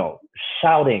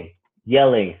 shouting,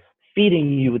 yelling,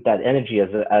 feeding you with that energy as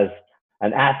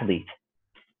an athlete,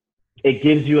 it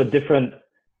gives a different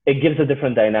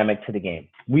dynamic to the game.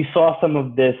 We saw some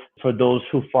of this for those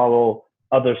who follow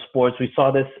other sports. We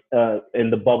saw this in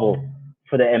the bubble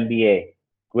for the NBA,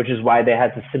 which is why they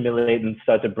had to simulate and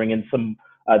start to bring in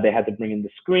they had to bring in the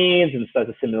screens and start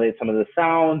to simulate some of the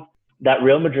sounds. That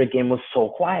Real Madrid game was so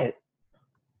quiet.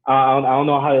 I don't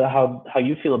know how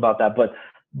you feel about that, but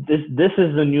this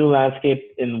is the new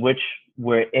landscape in which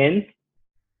we're in,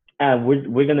 and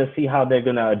we're gonna see how they're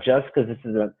gonna adjust, because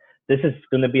this is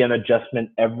gonna be an adjustment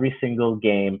every single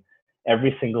game,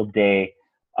 every single day,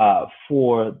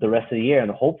 for the rest of the year,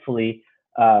 and hopefully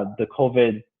the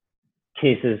COVID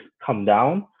cases come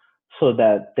down so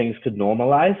that things could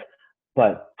normalize.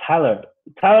 But Tyler,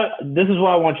 this is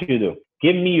what I want you to do.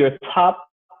 Give me your top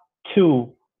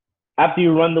two. After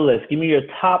you run the list, give me your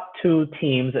top two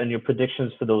teams and your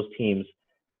predictions for those teams.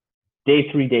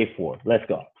 Day 3, day 4. Let's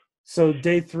go. So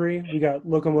day 3, we got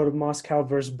Lokomotiv Moscow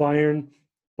versus Bayern.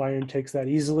 Bayern takes that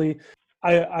easily.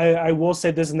 I will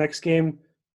say this next game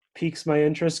piques my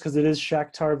interest because it is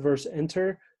Shakhtar versus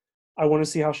Inter. I want to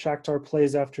see how Shakhtar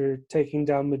plays after taking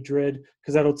down Madrid,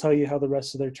 because that'll tell you how the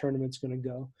rest of their tournament's going to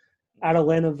go.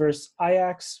 Atalanta versus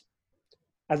Ajax.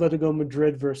 Atletico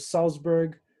Madrid versus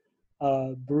Salzburg.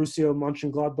 Borussia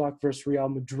Mönchengladbach versus Real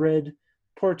Madrid.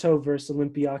 Porto versus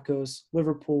Olympiacos.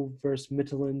 Liverpool versus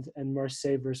Midtjylland. And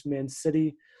Marseille versus Man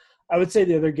City. I would say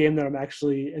the other game that I'm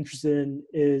actually interested in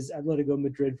is Atletico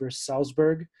Madrid versus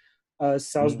Salzburg.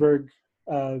 Salzburg,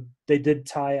 they did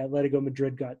tie. Atletico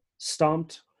Madrid got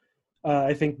stomped.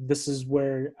 I think this is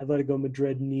where Atletico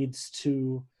Madrid needs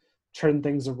to turn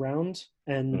things around,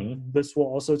 and this will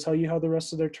also tell you how the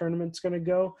rest of their tournament's going to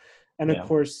go. And of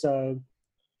course,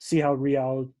 see how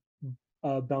Real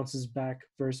bounces back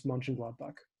versus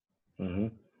Mönchengladbach.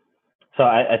 So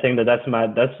I think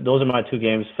those are my two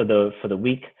games for the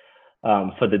week.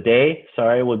 For the day,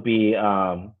 would be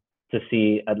to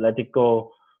see Atletico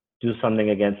do something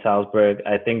against Salzburg.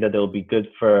 I think that it'll be good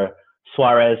for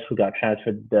Suarez, who got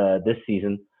transferred this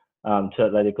season to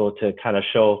Atletico, to kind of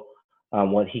show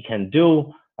what he can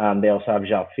do. They also have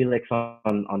João Felix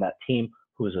on that team,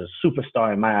 who's a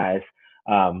superstar in my eyes.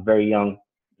 Very young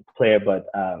player, but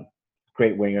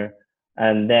great winger.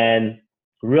 And then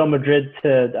Real Madrid,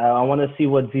 I want to see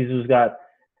what Zizou's got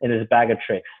in his bag of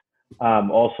tricks.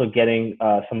 Also getting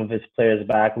some of his players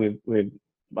back. We'll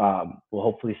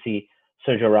hopefully see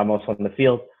Sergio Ramos on the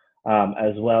field,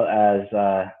 as well as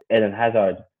Eden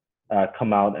Hazard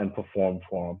come out and perform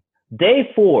for him.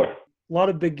 Day 4. A lot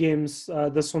of big games.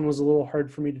 This one was a little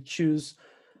hard for me to choose.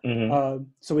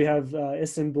 So we have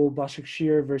Istanbul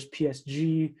Başakşehir versus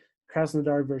PSG,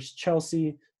 Krasnodar versus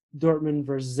Chelsea, Dortmund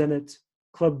versus Zenit,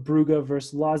 Club Brugge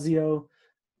versus Lazio,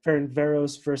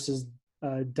 Ferencváros versus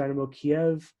Dynamo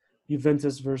Kiev,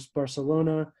 Juventus versus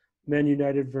Barcelona, Man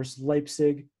United versus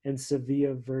Leipzig, and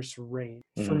Sevilla versus Rennes.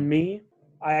 For me,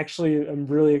 I actually am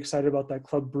really excited about that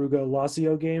Club Brugge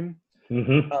Lazio game.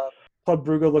 Club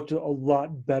Brugge looked a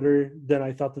lot better than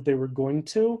I thought that they were going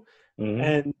to,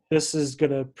 and this is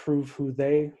going to prove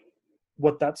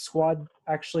what that squad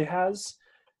actually has.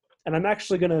 And I'm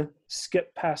actually going to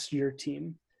skip past your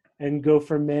team and go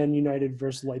for Man United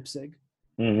versus Leipzig.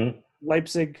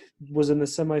 Leipzig was in the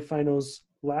semifinals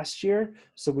last year.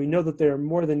 So we know that they are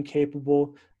more than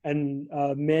capable. And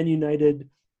Man United,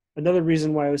 another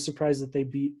reason why I was surprised that they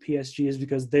beat PSG is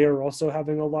because they are also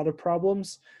having a lot of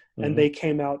problems. And they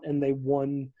came out and they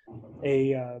won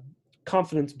a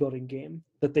confidence building game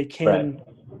that they can,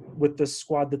 with the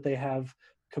squad that they have,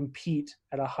 compete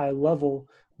at a high level,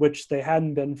 which they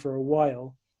hadn't been for a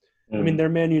while. I mean, they're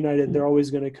Man United. They're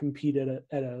always going to compete at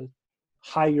a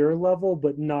higher level,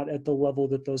 but not at the level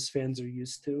that those fans are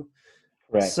used to.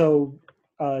 Right. So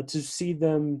to see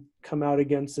them come out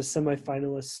against a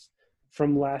semifinalist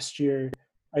from last year,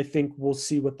 I think we'll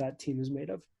see what that team is made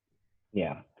of.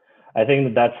 Yeah, I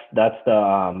think that's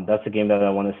the game that I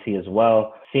want to see as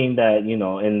well. Seeing that, you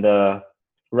know,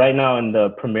 right now in the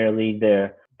Premier League,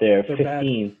 they're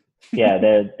 15th. Yeah,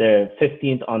 they're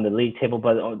 15th on the league table,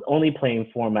 but only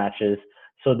playing 4 matches,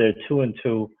 so they're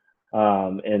 2-2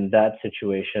 in that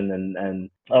situation, and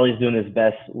Ollie's doing his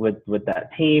best with that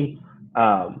team.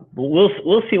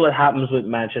 We'll see what happens with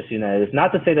Manchester United. It's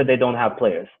not to say that they don't have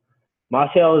players.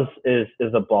 Martial is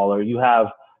a baller. You have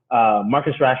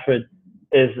Marcus Rashford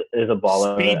is a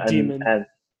baller. Speed demon. And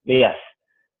yes,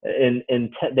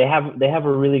 they have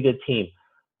a really good team.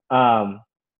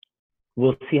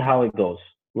 We'll see how it goes.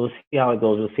 We'll see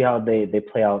how they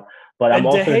play out. But I'm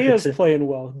also De Gea's playing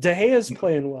well. De Gea's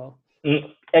playing well.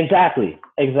 Exactly.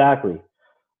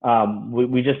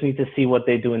 We just need to see what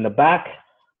they do in the back.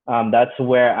 That's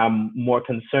where I'm more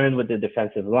concerned with the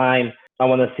defensive line. I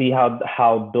want to see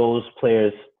how those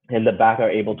players in the back are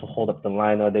able to hold up the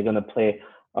line. Are they going to play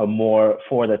a more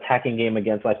forward attacking game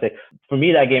against Leipzig? For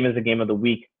me, that game is the game of the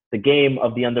week, the game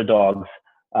of the underdogs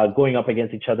going up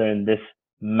against each other in this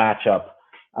matchup.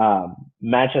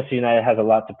 Manchester United has a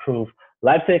lot to prove.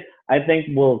 Leipzig, I think,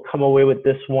 will come away with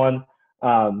this one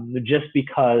just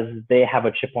because they have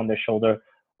a chip on their shoulder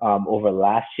over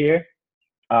last year.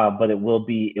 But it will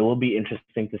be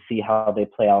interesting to see how they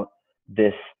play out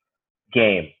this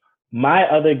game. My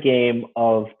other game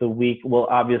of the week will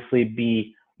obviously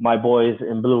be my boys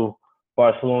in blue,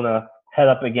 Barcelona, head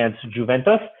up against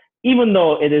Juventus. Even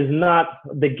though it is not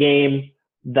the game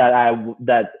that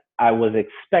I was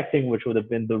expecting, which would have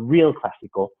been the real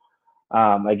Clásico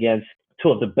against 2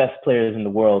 of the best players in the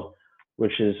world,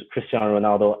 which is Cristiano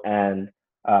Ronaldo and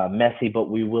Messi. But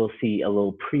we will see a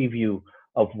little preview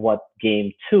of what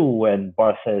game 2, when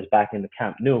Barca is back in the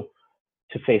Camp Nou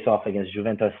to face off against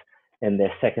Juventus in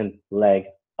their second leg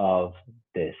of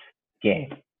this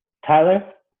game. Tyler,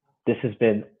 this has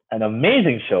been an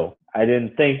amazing show. I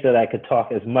didn't think that I could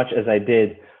talk as much as I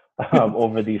did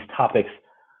over these topics.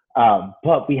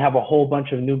 But we have a whole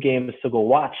bunch of new games to go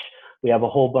watch. We have a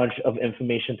whole bunch of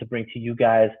information to bring to you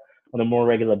guys on a more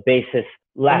regular basis.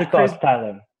 Last thoughts,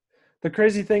 Tyler. The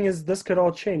crazy thing is this could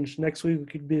all change. Next week we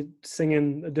could be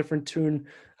singing a different tune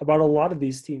about a lot of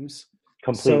these teams.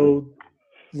 Completely. So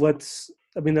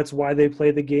that's why they play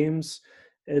the games.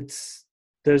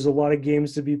 There's a lot of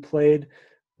games to be played.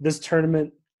 This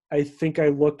tournament, I think I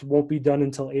looked, won't be done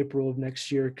until April of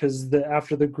next year because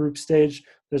after the group stage,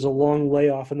 there's a long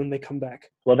layoff and then they come back.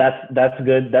 Well, that's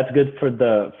good. That's good for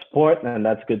the sport and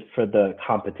that's good for the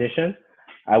competition.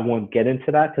 I won't get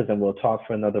into that because then we'll talk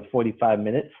for another 45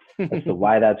 minutes as to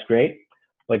why that's great.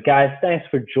 But guys, thanks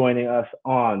for joining us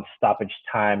on Stoppage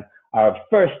Time, our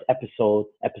first episode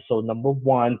number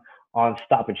 1 on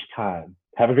Stoppage Time.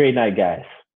 Have a great night, guys.